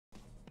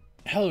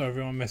Hello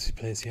everyone,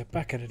 Messyplays here,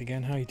 back at it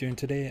again. How are you doing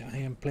today? I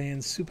am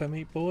playing Super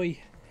Meat Boy.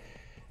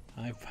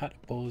 I've had to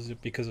pause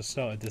it because I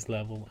started this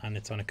level and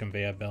it's on a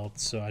conveyor belt,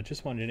 so I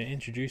just wanted to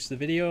introduce the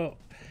video.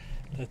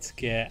 Let's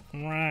get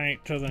right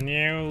to the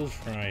news.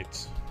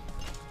 Right.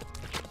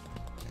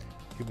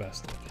 You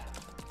bastard.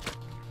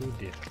 Who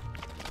did?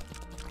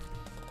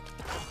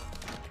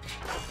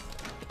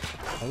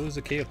 Oh, there's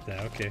a key up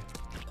there, okay.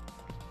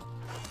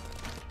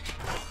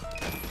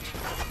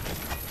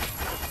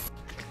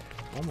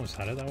 Almost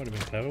had it, that would have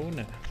been clever, wouldn't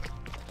it?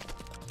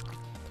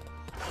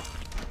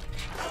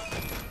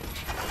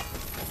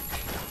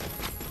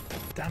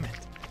 Damn it.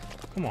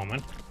 Come on,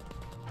 man.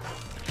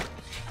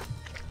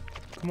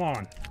 Come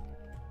on.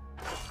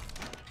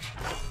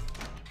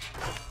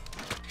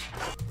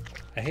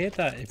 I hate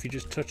that if you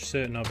just touch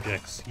certain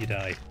objects, you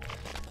die.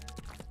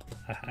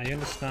 I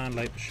understand,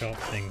 like, the sharp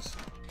things.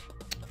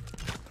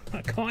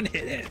 I can't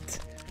hit it!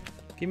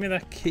 Give me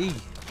that key.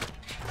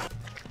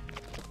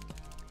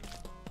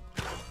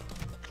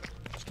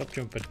 Stop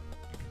jumping.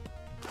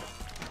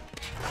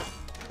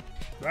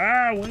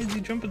 Ah, why is he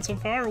jumping so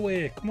far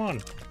away? Come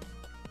on.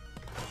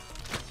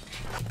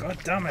 God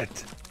damn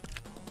it.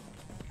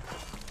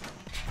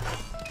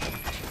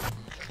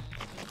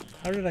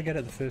 How did I get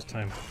it the first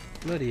time?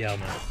 Bloody hell,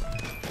 man.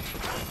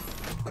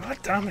 God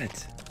damn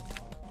it.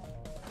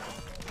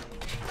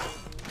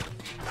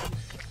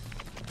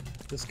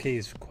 This key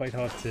is quite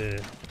hard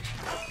to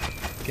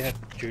get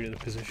due to the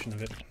position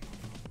of it.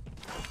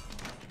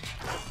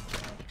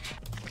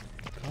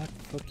 God,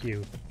 fuck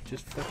you.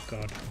 Just fuck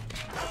God.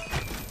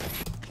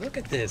 Look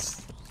at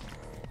this.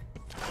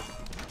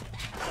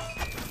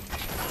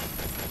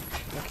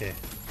 Okay.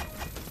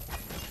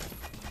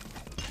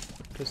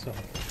 Piss off.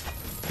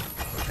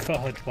 Oh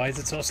God, why is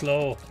it so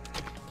slow?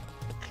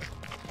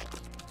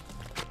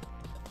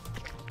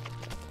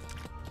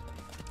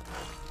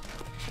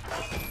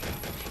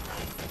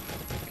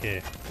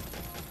 Okay.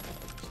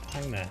 Just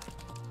hang there.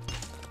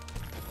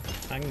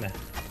 Hang there.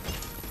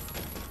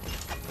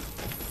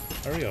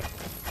 Hurry up.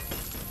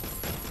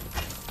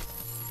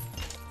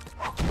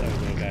 There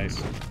we go,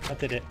 guys. I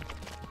did it.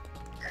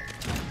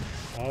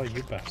 Oh,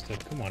 you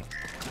bastard. Come on.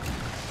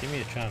 Give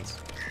me a chance.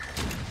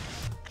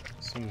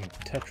 Some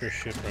Tetris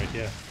shit right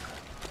here.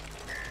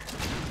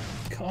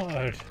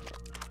 God.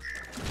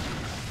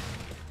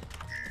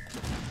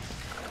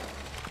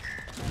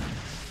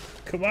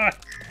 Come on.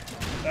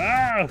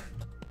 Ah!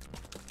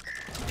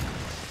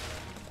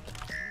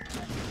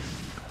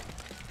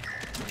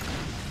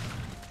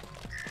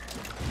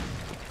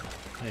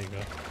 There you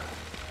go.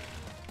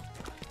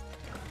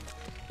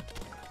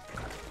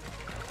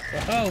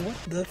 Oh, what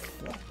the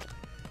fuck?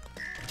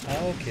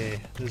 Okay,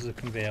 there's a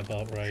conveyor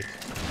belt, right.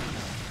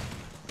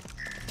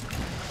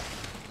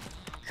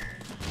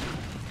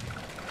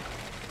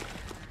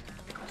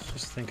 Let's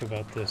just think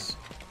about this.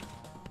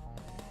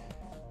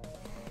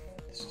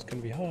 This is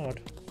gonna be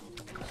hard.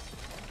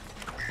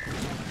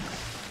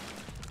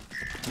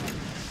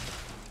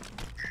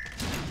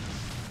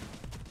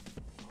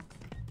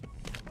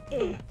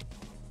 Ugh.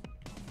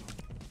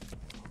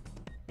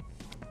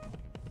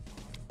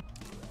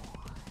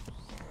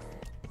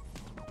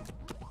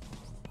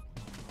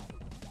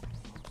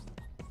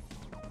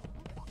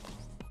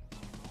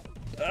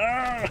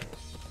 Ah!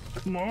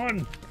 Come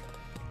on!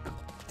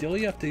 All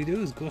you have to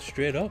do is go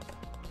straight up.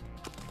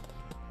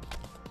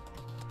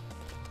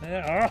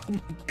 Yeah, oh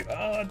my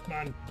God,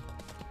 man!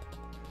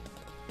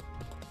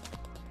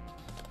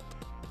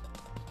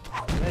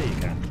 There you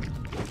go.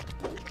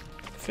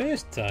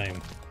 First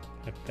time,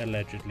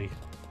 allegedly.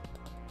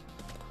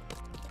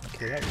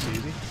 Okay, that was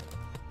easy.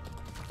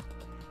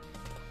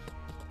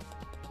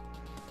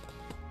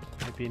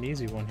 Might be an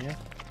easy one here.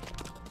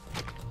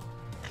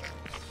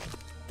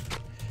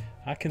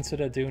 I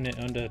consider doing it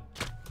under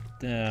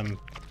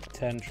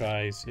 10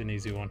 tries an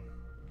easy one.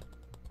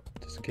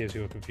 Just in case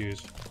you were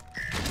confused.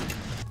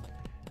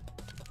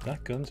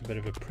 That gun's a bit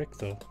of a prick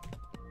though.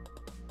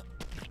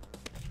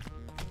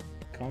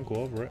 Can't go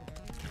over it.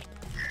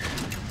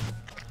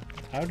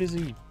 How does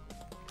he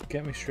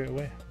get me straight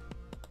away?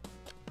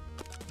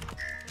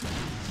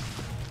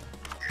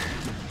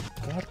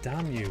 God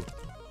damn you.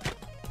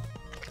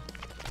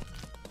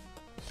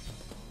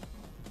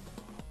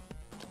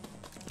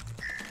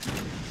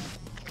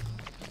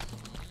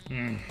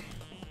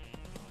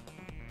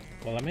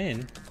 Well, I'm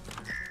in.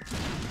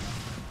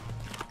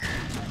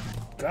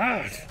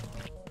 God!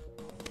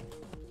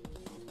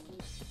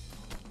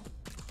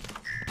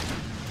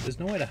 There's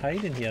nowhere to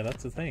hide in here,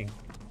 that's the thing.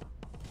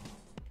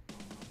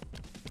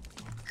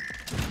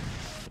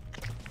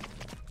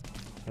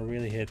 I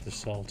really hate the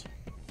salt.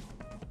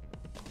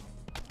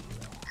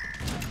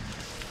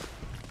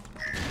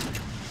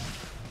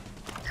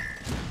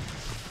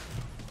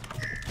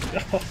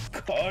 Oh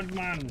God,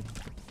 man!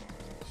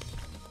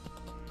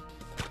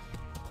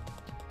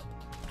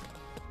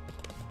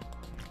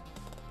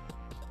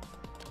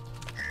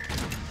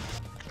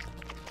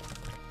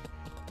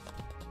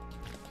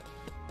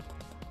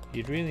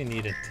 You'd really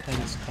need a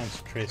tense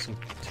concentration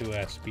to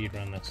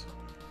speedrun this.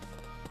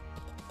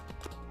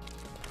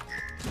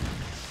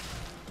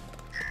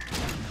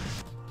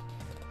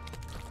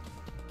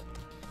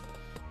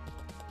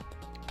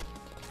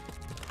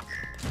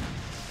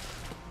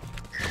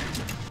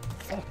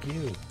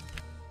 you.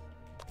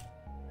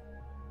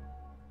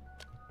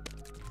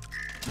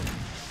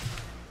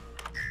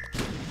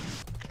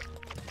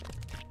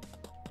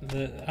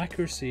 The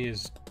accuracy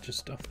is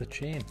just off the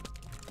chain.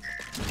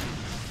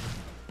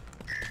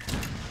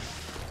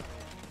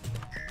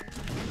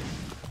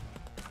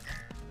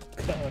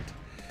 God.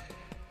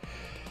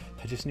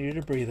 I just needed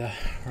a breather.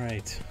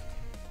 Right.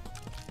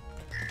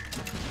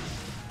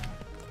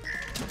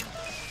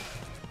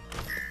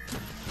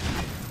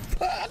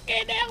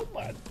 Fucking hell,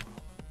 man.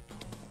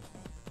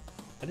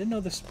 I didn't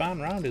know the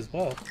span round as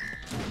well.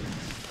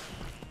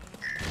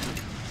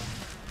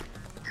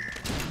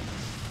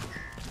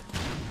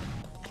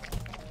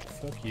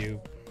 Fuck you.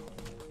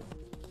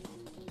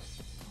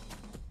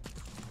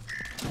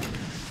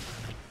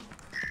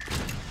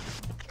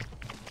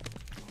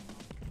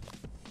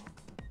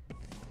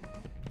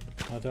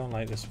 I don't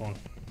like this one.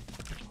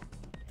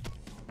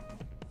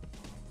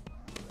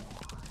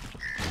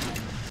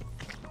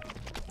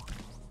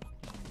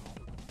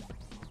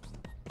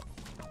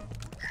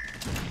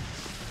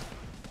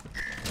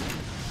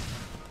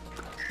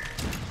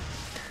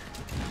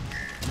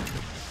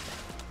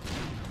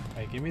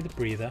 Right, give me the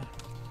breather.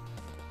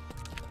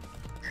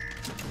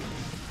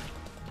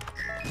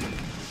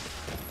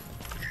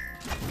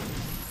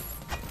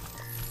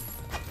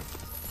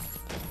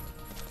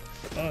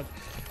 God.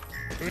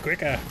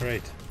 Quicker,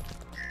 right.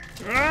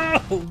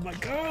 Oh my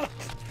god!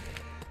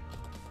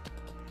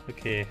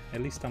 Okay,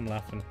 at least I'm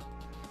laughing.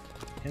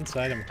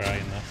 Inside I'm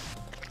crying though.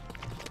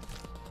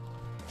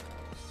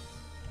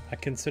 I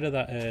consider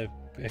that a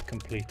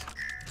complete.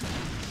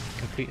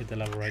 Completed the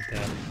level right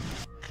there.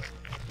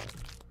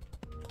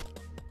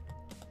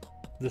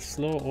 The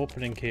slow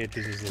opening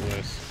cages is the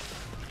worst.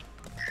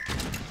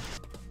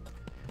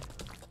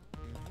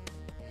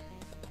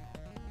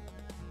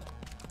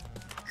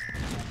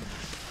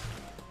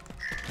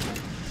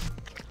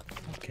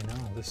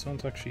 This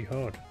one's actually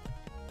hard.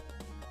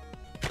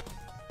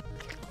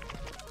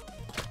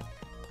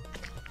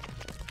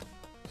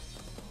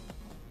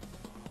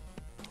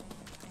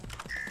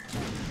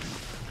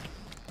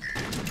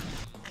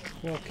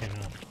 Okay,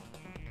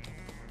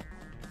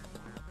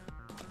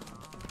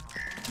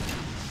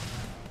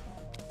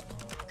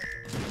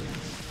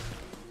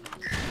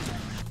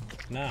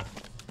 now. Nah.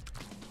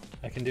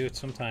 I can do it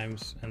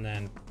sometimes and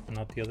then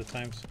not the other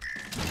times.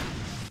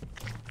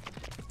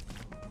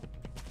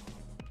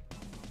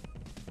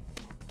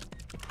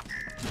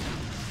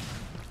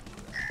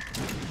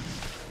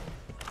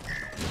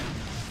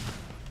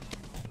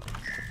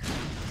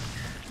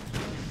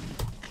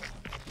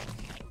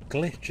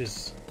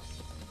 Glitches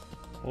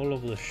all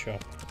over the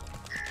shop.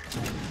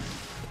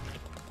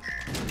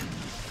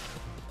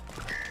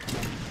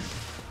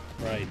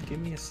 Right, give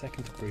me a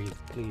second to breathe,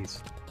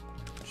 please.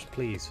 Just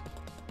please.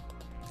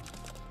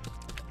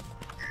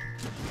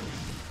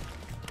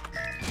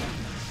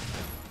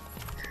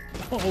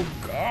 Oh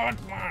god,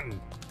 man!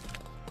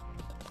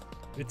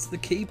 It's the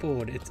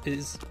keyboard. It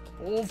is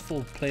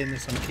awful playing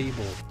this on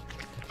keyboard.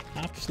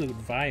 Absolute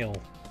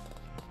vile.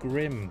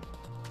 Grim.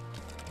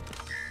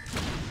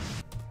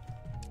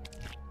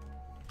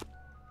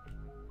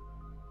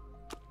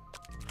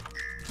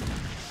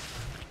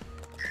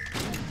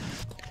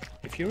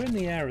 If you're in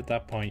the air at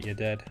that point, you're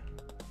dead.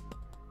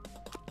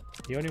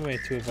 The only way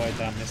to avoid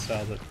that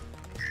missile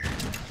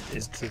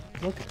is to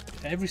look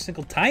at every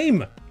single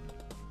time!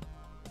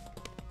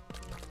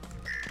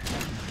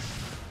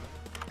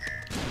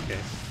 Okay.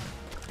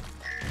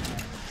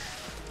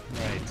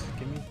 Right,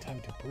 give me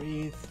time to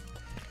breathe.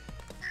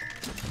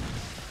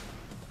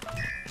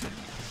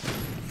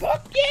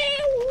 Fuck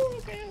you!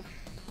 Okay.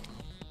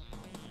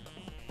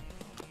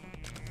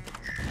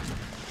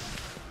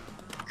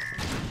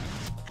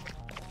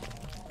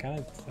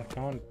 I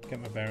can't get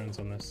my bearings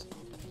on this.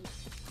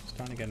 I'm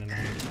starting to get annoyed.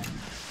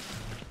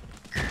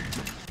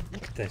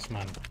 Look at this,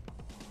 man.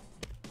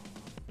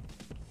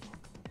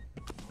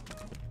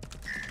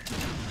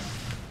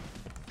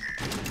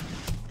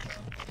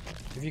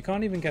 If you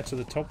can't even get to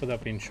the top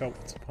without being shot,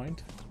 what's the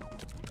point?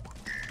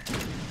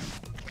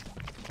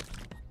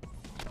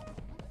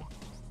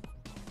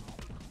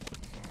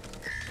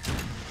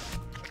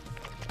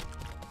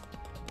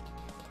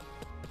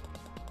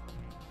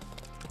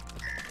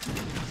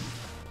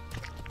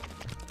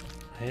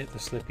 I hate the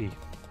slippy.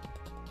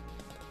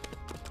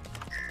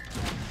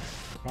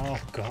 Oh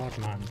god,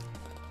 man.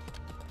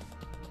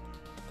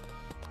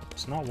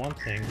 It's not one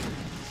thing.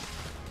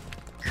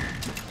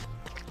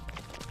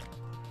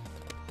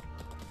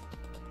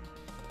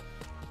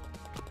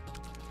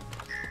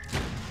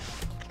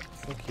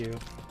 Fuck you.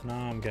 No,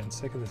 I'm getting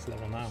sick of this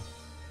level now.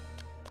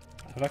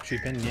 I've actually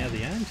been near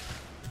the end.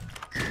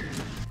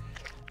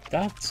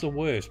 That's the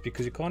worst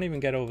because you can't even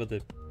get over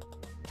the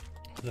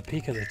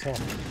peak of the top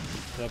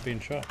without being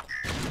shot.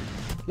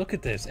 Look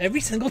at this,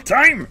 every single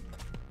time!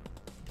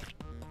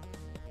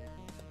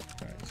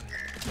 Right.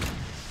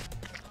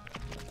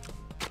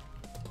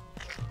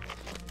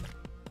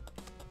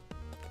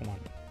 Come on.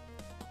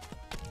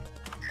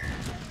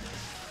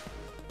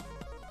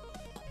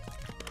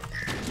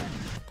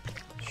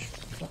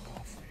 Fuck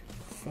off,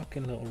 you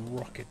fucking little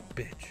rocket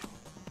bitch.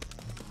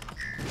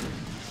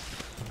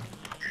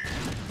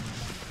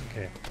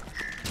 Okay.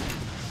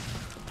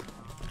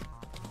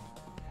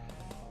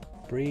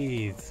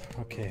 Breathe.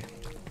 Okay.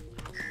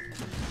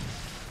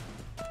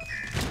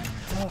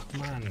 Fuck,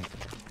 man.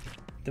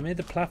 They made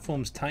the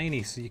platforms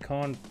tiny so you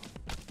can't...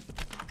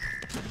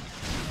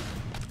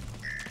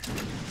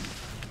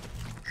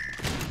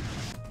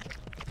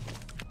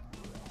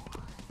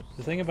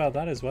 The thing about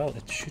that as well,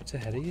 it shoots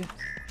ahead of you.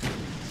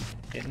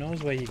 It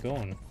knows where you're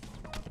going.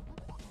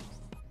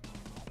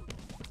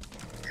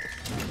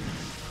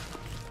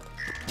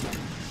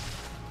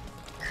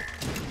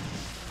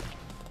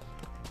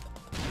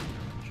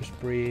 Just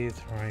breathe,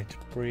 right,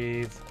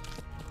 breathe.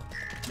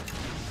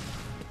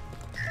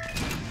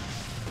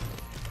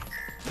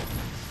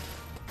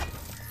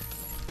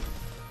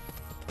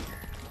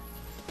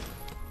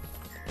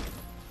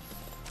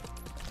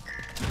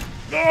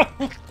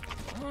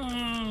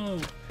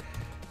 Oh!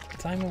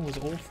 Timing was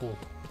awful.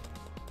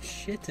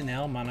 Shit in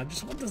hell, man. I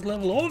just want this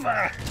level over.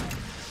 I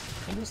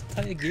just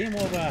tie a game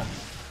over.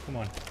 Come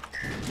on.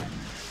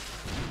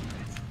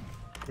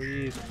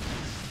 Breathe.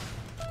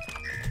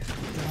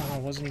 Oh, I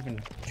wasn't even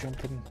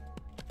jumping.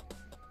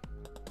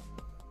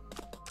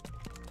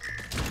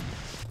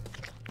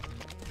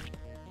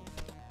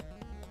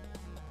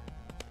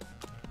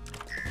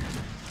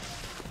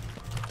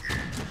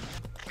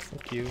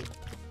 Fuck you.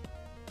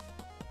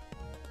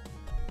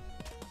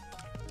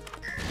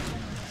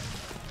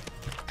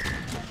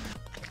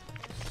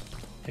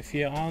 If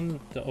you're on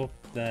the up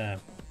there,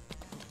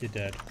 you're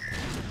dead.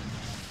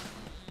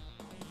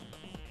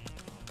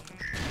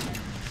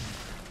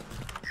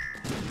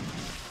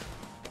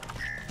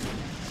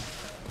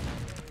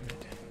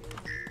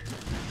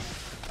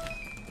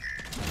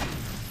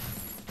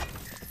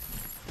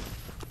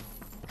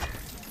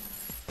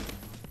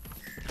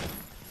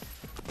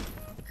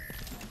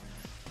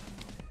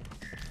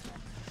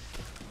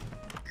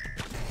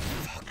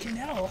 Fucking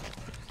hell!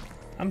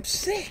 I'm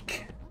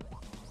sick!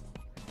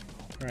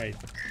 Right.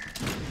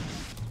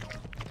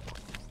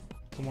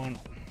 Come on.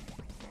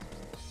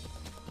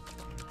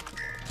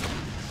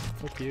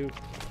 Fuck you.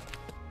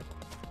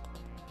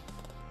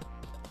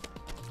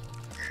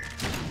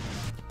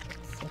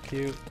 Fuck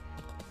you.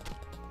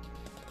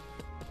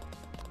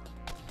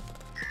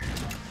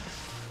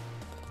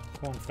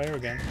 Come on, fire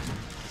again.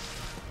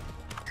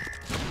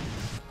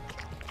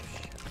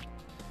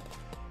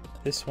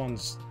 This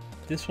one's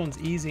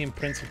easy in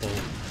principle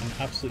and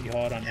absolutely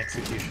hard on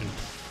execution.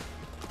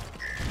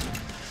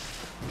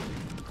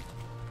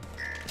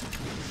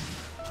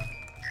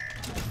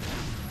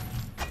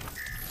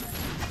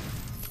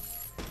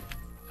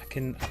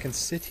 I can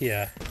sit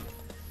here,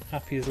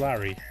 happy as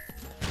Larry.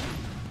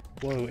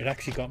 Whoa, it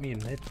actually got me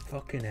in mid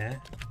fucking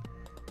air.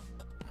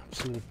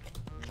 Absolute.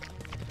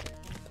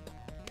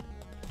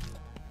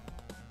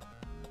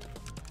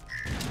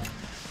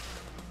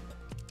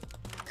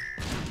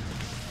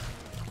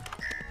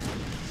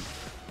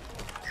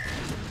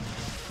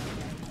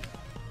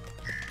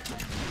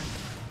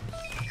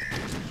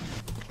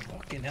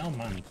 Fucking hell,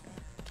 man.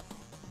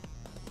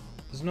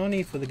 There's no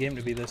need for the game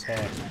to be this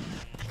hard.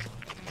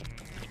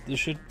 They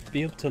should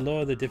be able to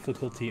lower the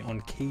difficulty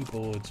on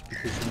keyboards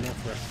because you know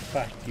for a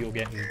fact you're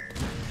getting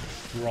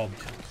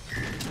robbed.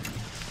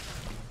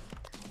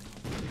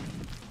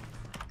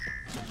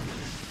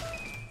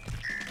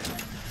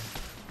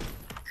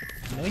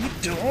 No you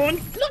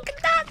don't! Look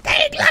at that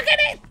thing! Look at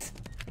it!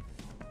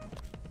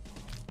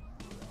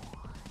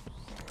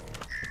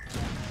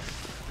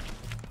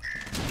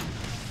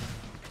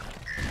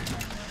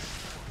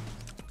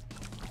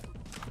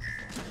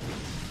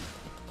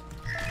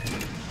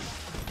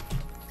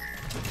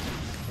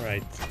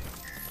 Right.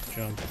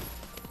 Jump.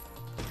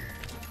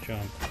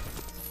 Jump.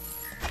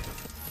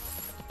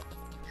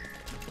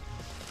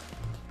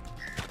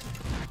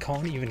 I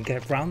can't even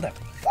get around that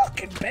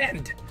fucking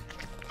bend!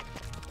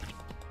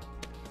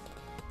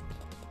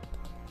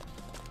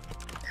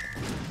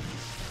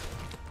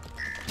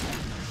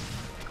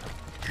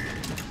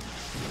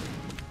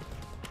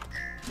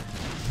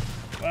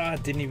 Ah,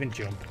 didn't even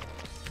jump.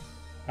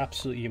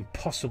 Absolutely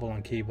impossible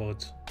on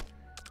keyboards.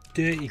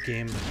 Dirty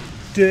game.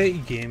 Dirty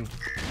game.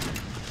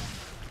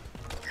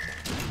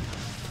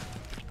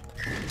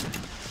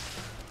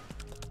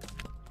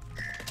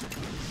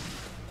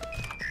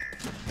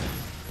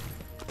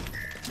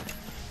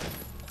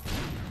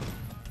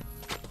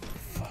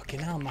 Fucking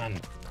hell, man.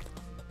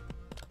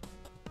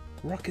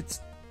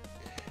 Rockets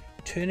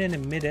turning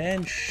in mid-air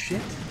and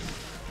shit.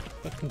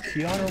 Fucking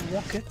Keanu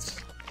rockets.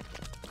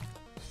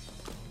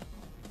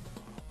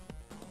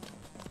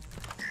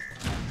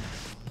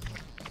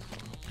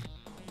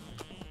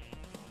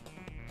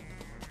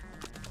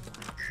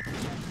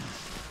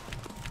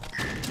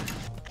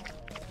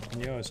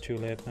 Yo, it's too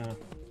late now.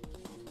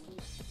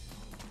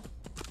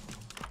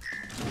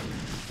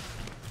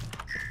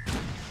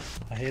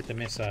 I hate the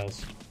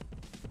missiles.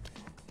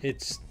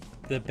 It's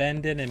the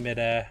bending in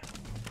midair.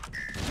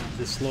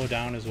 The slow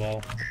down as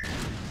well.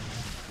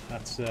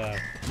 That's a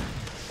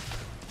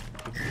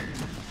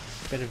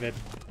bit of it.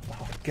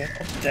 Oh, get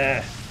up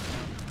there!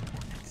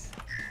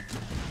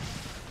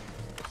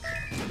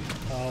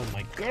 Oh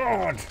my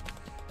god!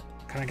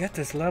 Can I get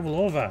this level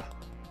over?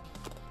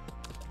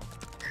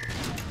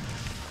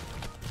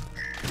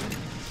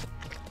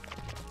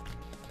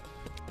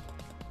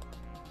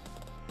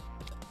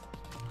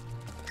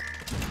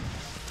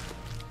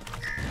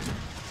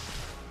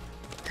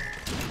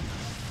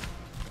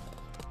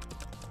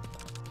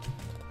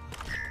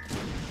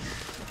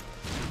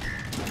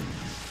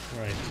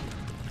 Right.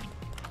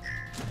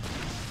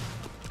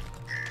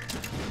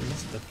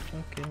 Missed the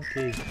fucking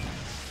key.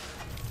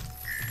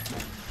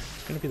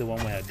 It's gonna be the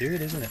one way I do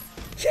it, isn't it?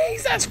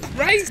 Jesus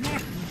Christ,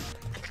 man!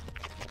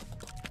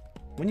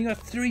 When you got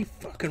 3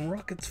 fucking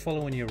rockets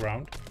following you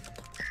around.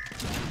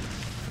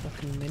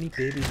 Fucking mini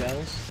baby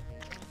bells.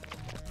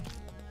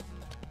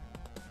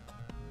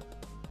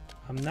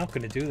 I'm not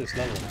gonna do this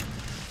level.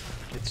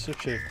 It's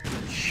such a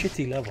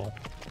shitty level.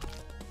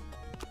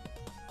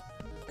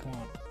 Come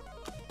on.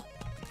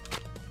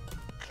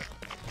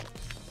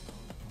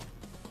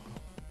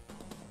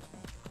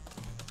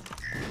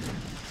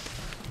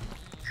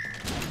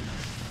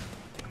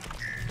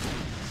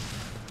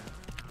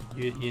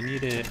 You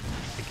need a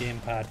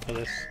gamepad for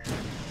this.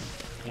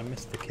 And I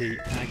missed the key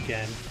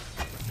again.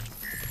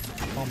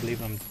 I can't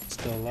believe I'm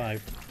still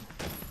alive.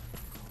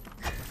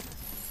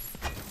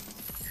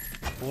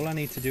 All I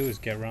need to do is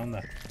get around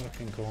that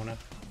fucking corner.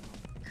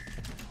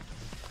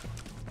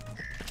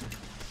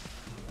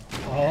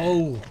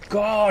 Oh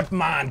god,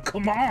 man,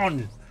 come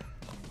on!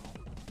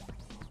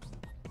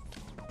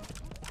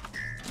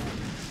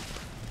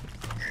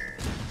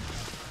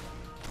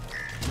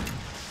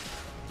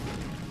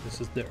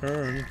 This is the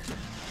urn.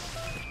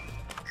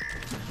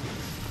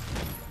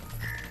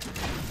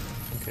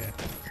 Okay.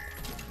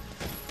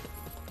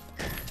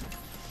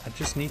 I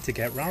just need to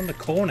get round the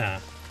corner.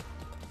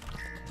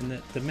 And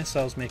the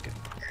missiles make it.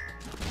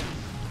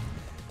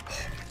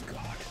 Oh my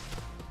god.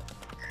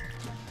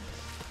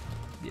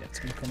 Yeah, it's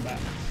gonna come back.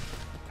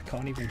 I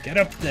can't even get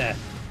up there.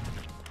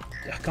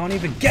 I can't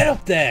even get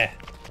up there!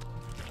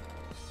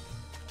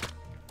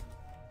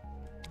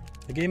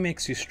 The game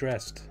makes you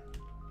stressed.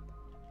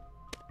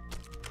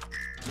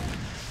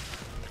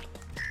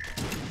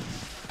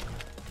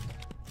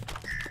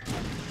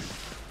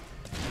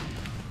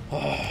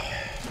 Oh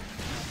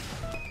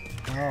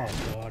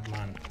god,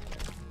 man.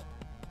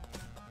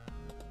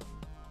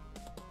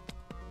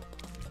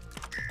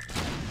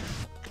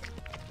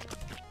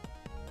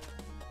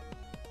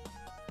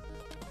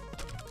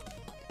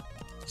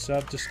 So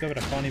I've discovered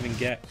I can't even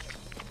get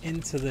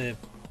into the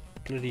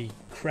bloody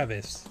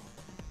crevice.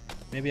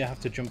 Maybe I have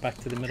to jump back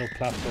to the middle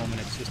platform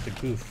and it's just a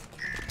goof.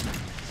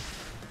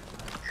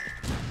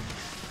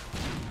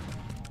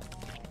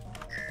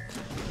 I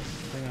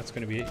think that's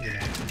going to be it, you know.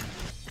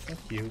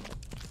 Fuck you.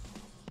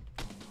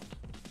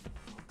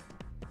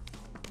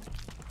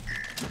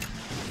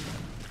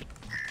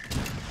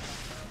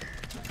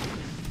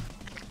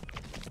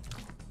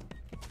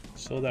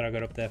 So that I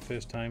got up there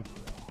first time.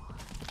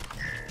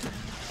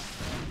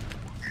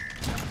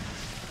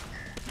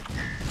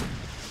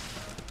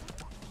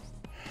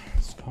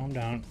 Let's calm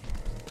down.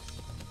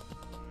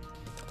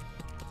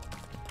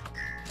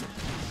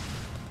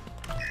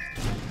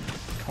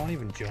 Can't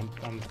even jump.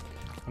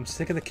 I'm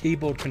sick of the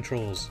keyboard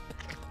controls.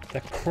 They're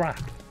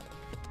crap.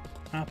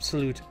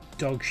 Absolute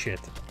dog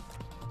shit.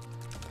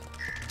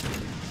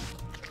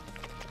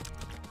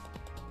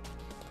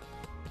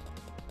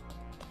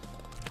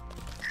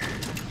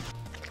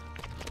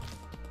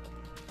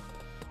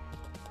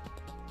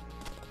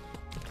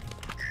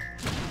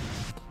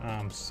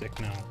 I'm sick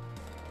now.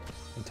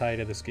 I'm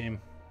tired of this game.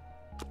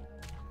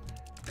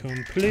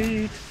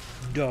 Complete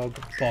dog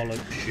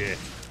bollock shit.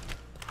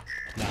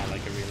 Nah,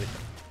 like it really.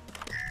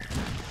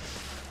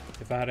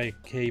 If I had a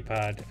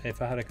keypad,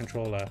 if I had a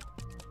controller,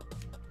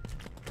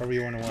 probably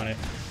wouldn't want it,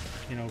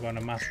 you know, going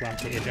to mass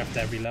rampage after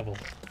every level.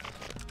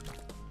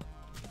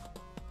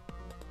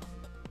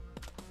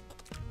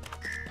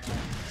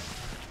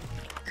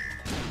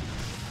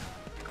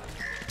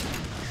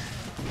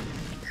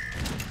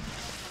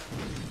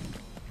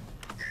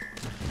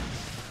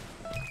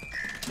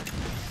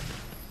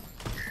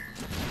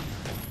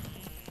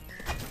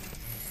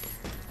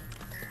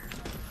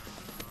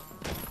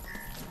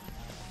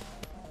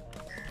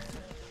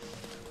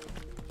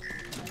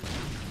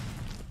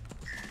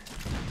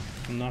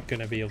 I'm not going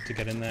to be able to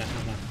get in there,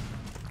 am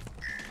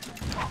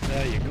I?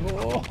 There you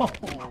go. Oh,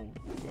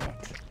 God.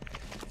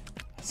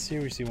 I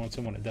seriously want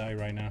someone to die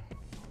right now.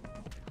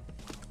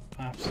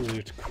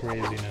 Absolute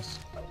craziness.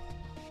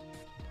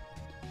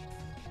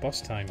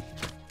 Boss time.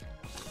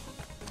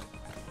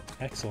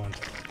 Excellent.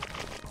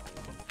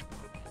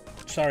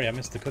 Sorry, I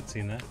missed the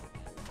cutscene there.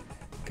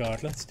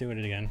 God, let's do it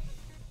again.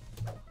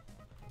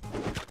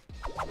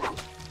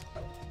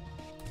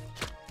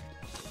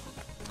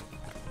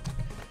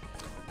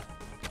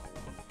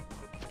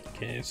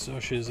 Okay, so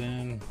she's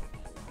in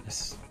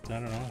this, I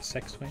don't know, a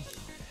sex swing.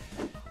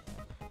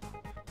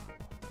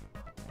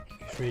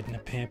 He's reading a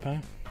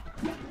paper.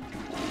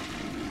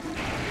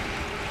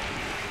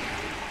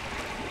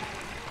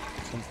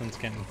 Something's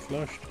getting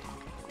flushed.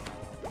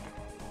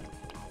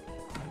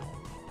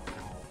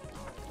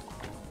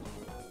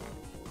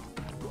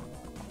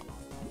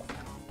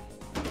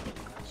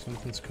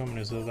 Something's coming.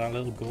 Is it that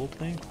little gold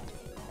thing?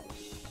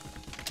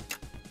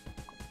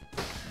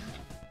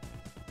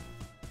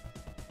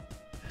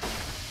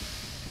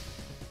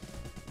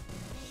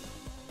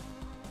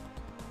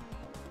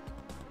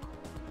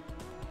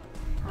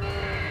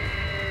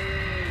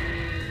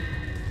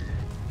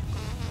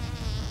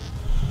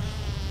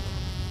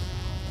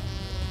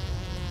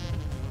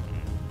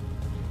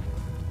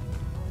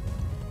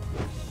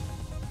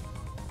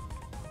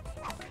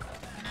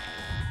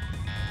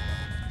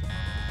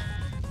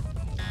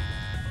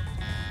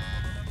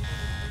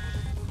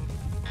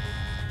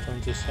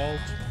 Tons of salt.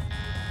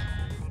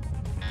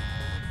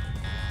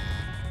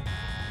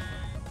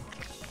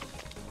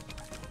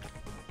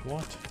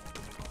 What?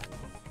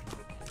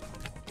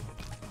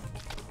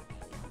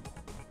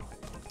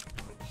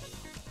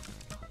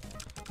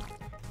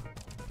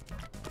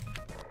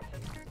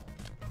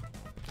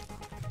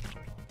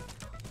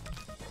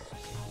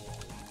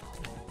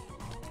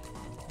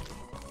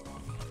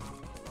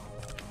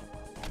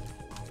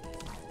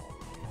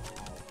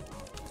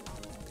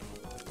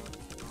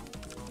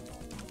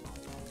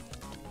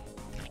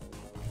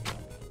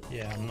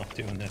 Yeah, I'm not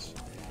doing this.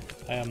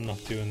 I am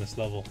not doing this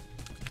level.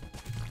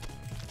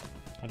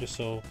 I just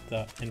saw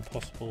that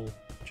impossible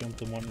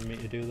jump and wanted me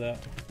to do that.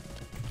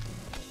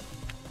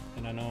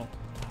 And I know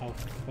how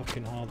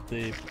fucking hard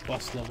the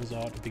boss levels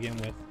are to begin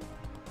with.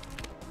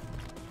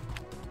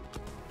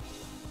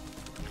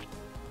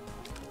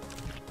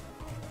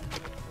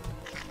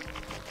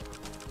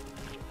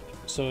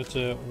 So it's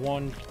a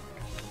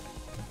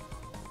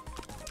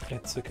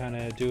kind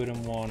of do it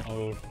in one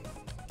or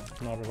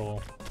not at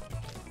all.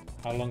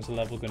 How long's the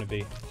level going to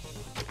be?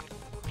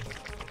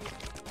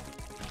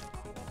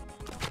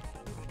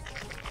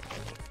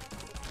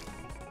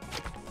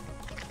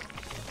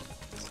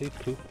 See,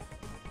 poop.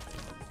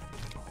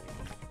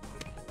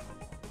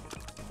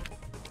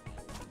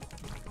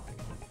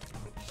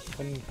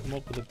 Couldn't come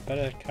up with a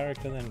better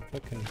character than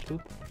fucking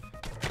poop.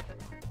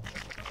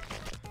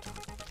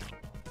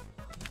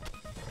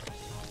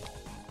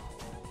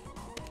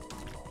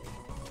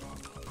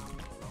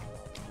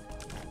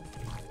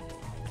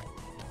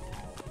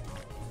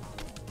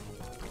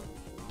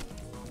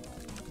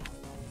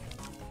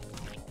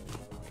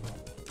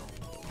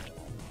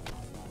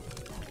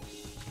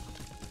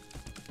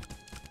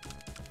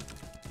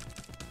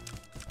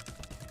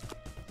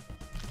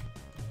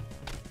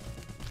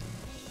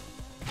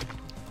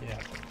 Yeah,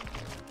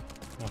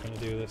 not gonna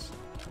do this.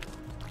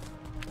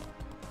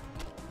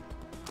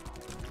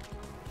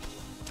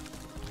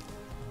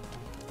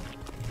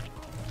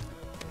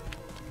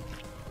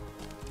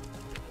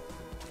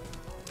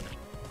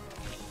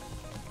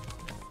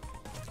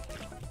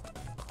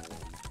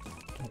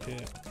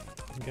 Okay,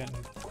 I'm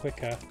getting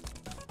quicker.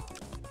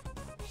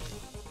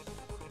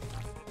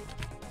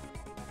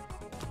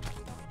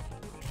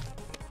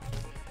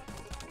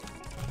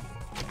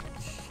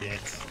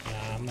 Shit,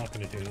 nah, I'm not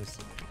gonna do this.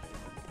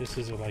 This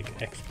is a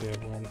like expert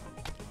run.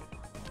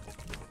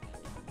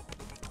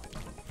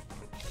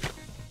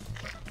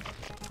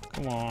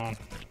 Come on.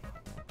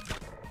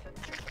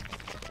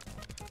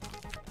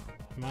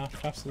 Am I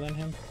faster than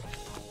him?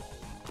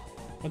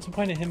 What's the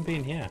point of him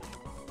being here?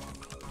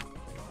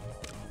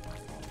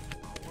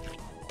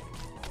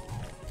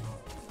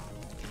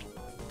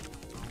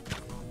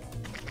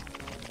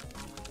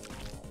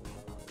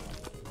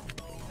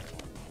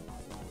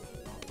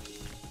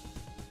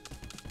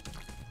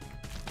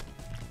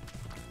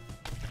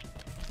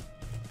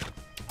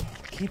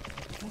 Keep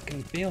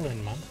fucking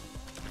failing, man.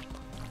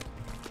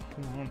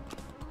 Come on.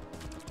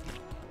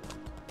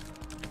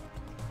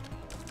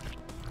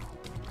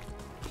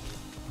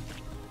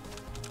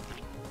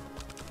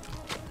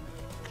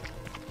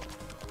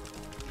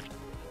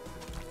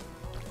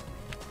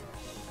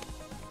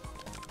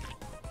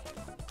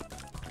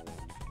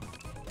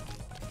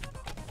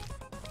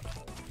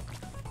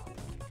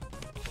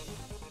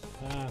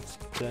 Ah, it's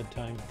dead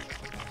time.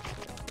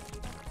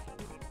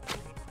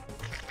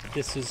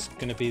 This is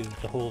gonna be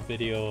the whole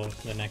video,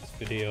 the next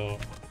video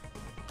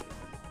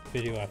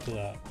after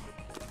that.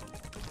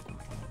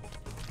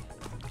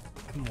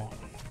 Come on.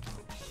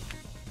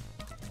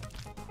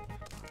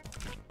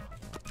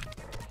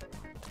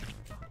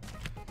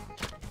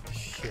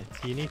 Shit,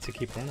 you need to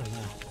keep running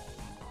now.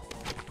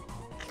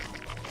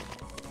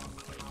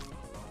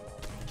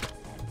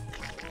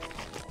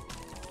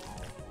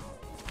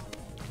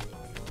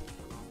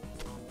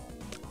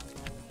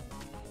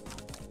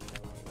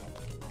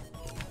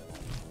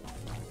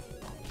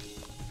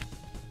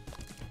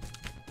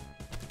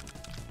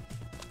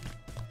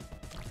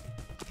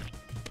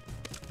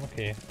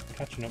 Okay,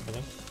 catching up with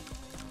him.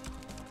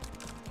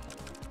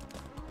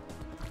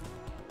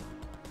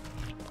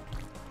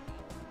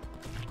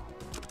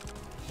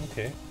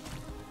 Okay.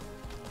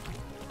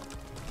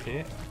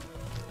 Okay.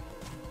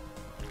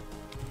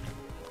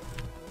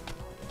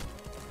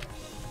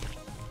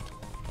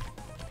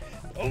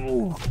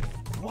 Oh!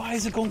 Why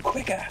is it going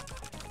quicker?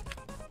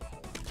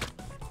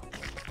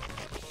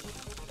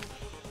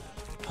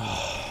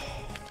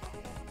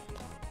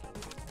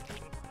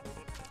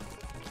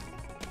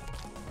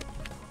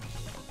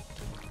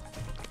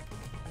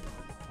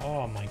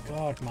 Oh my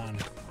god, man.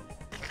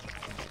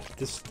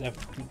 This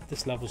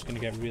level's gonna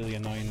get really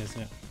annoying,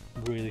 isn't it?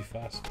 Really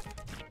fast.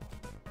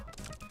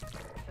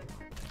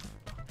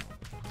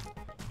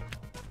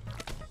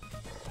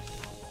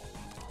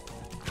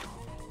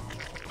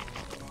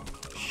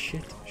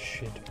 Shit,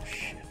 shit,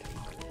 shit.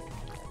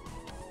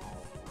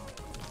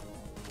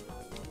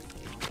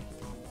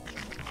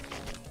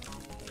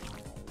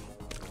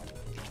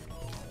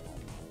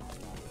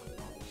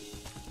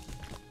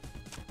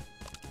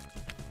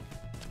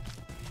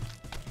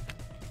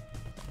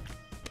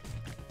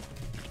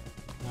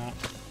 Nah,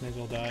 may as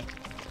well die.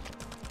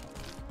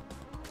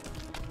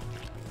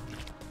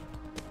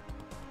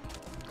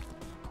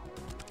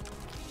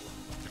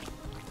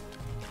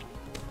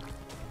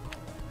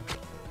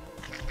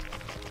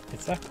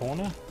 It's that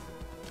corner,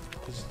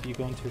 because you're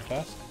going too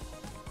fast.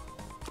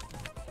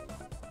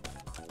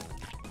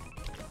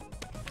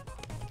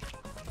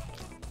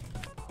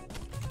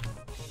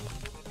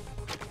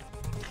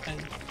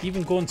 And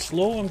even going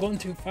slow, I'm going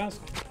too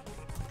fast.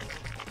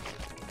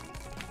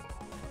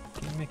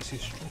 It makes you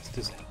stressed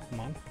as hell,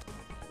 man.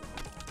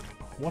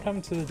 What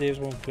happened to the days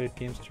when we played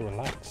games to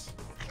relax?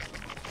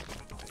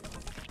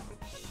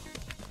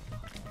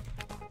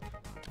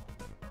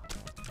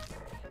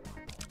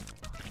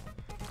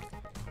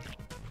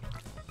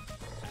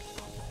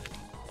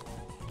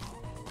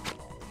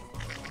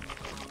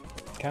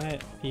 Can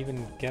it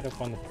even get up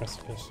on the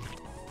precipice?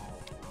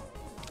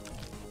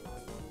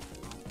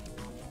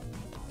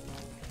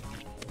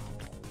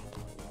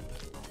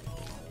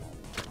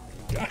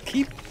 I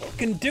keep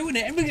fucking doing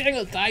it every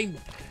single time!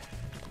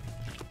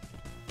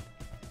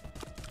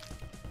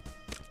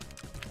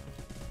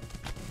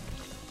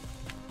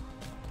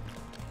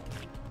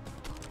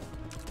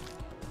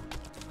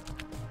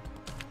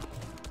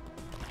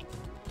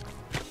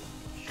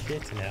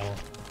 Shit hell.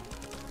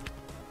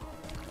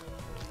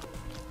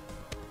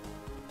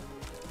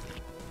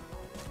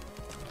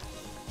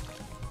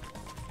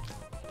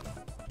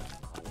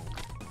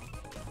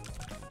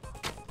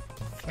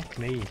 Fuck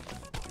me.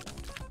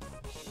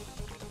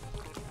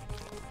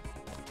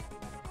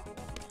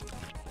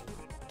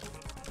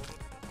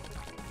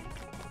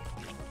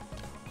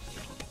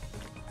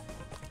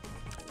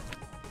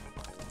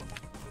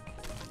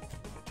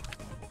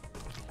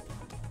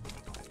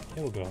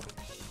 Here we go.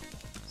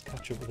 Let's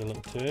catch up with the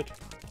little turd.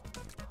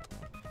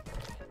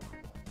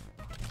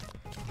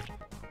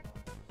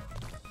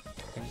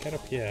 Can we get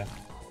up here?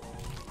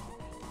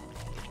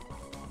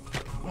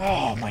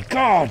 Oh my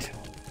god!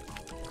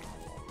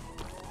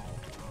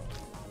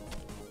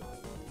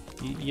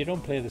 You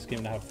don't play this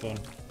game to have fun.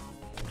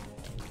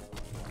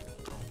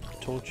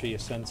 Torture your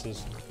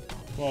senses.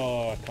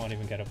 Oh, I can't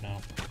even get up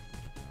now.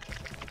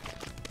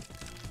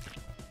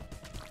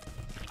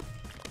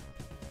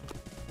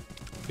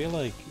 I feel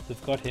like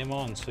they've got him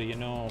on, so you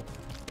know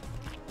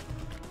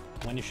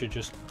when you should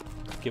just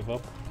give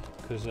up,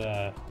 because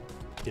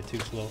you're too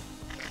slow.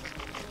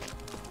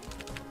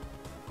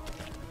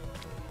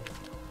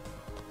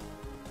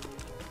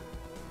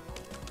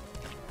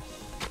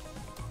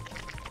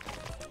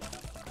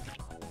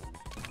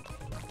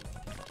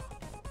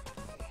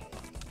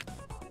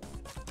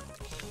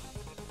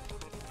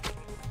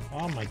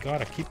 Oh my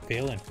god, I keep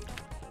failing.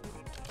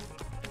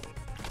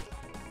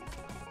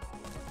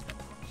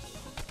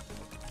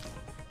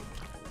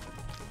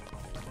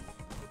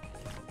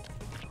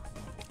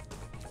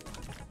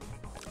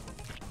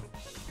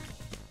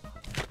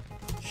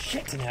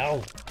 Shit in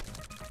hell.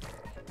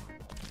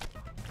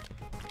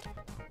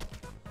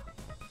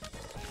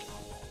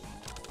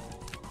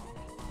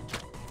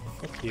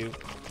 Fuck you.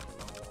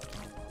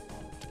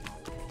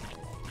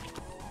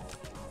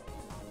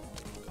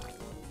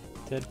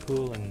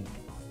 Deadpool and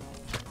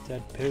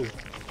dead poo.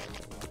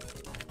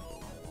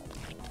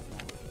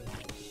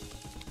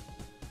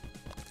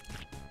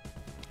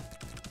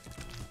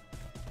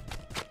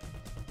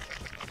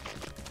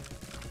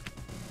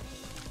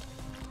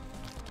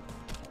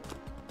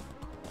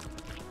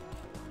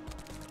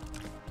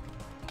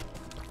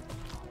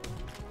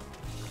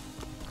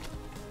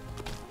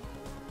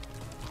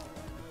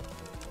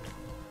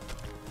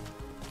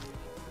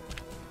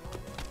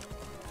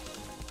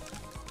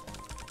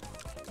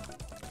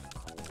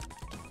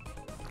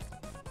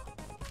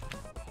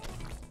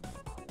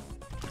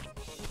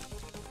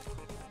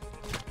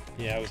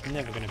 Yeah, I was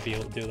never going to be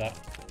able to do that.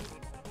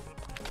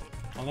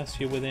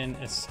 Unless you're within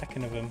a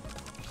second of him.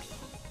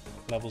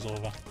 Level's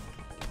over.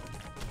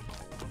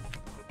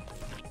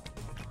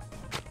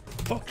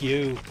 Fuck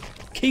you.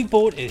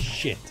 Keyboard is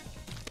shit.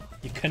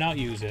 You cannot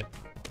use it.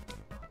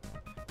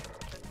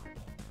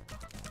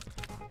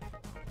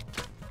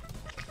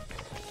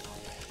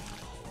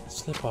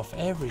 Slip off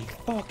every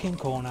fucking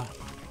corner.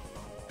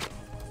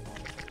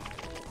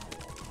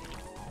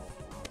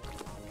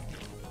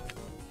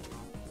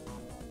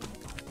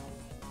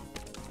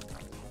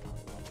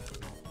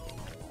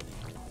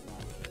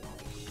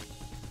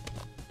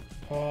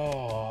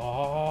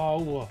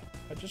 Oh,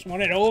 I just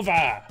want it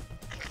over.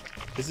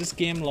 Is this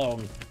game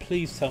long?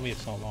 Please tell me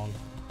it's not long.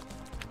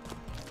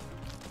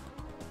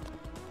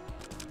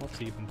 What's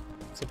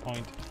the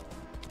point?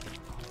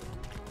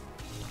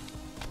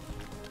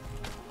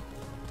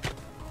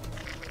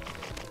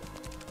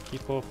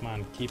 Keep up,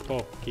 man. Keep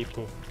up. Keep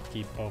up.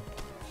 Keep up.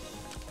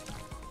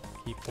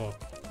 Keep up.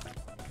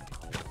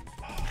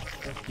 Oh,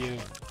 fuck you.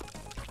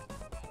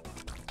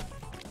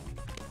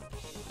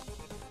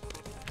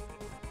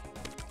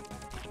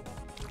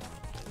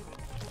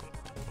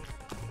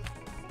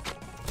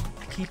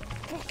 Keep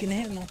fucking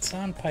hitting that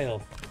sand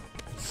pile.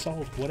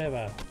 Salt,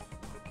 whatever.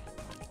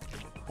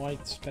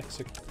 White specks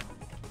of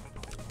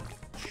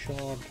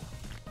shard.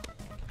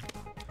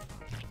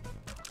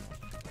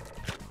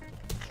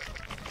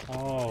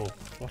 Oh,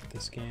 fuck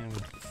this game.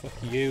 Fuck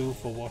you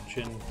for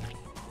watching.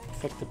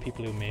 Fuck the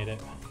people who made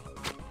it.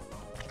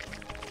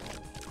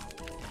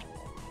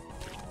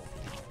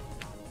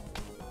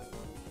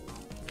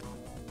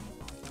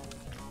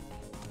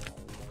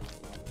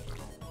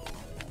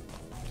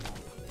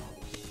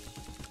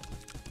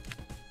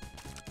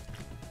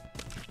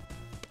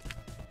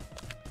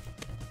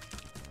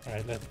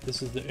 Alright,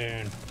 this is the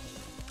urn.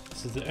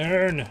 This is the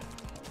urn!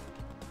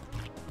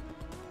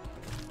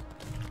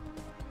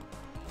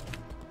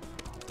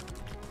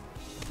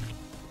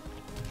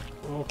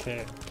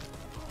 Okay.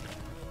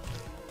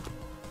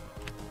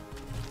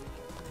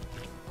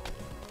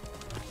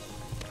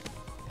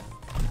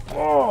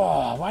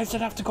 Oh, why does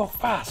it have to go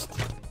fast?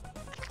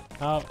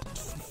 Oh,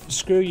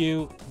 screw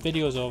you.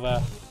 Video's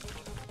over.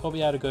 Hope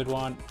you had a good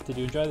one. Did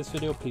you enjoy this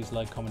video? Please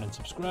like, comment, and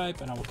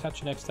subscribe. And I will catch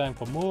you next time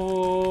for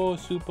more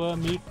Super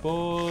Meat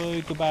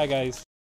Boy. Goodbye, guys.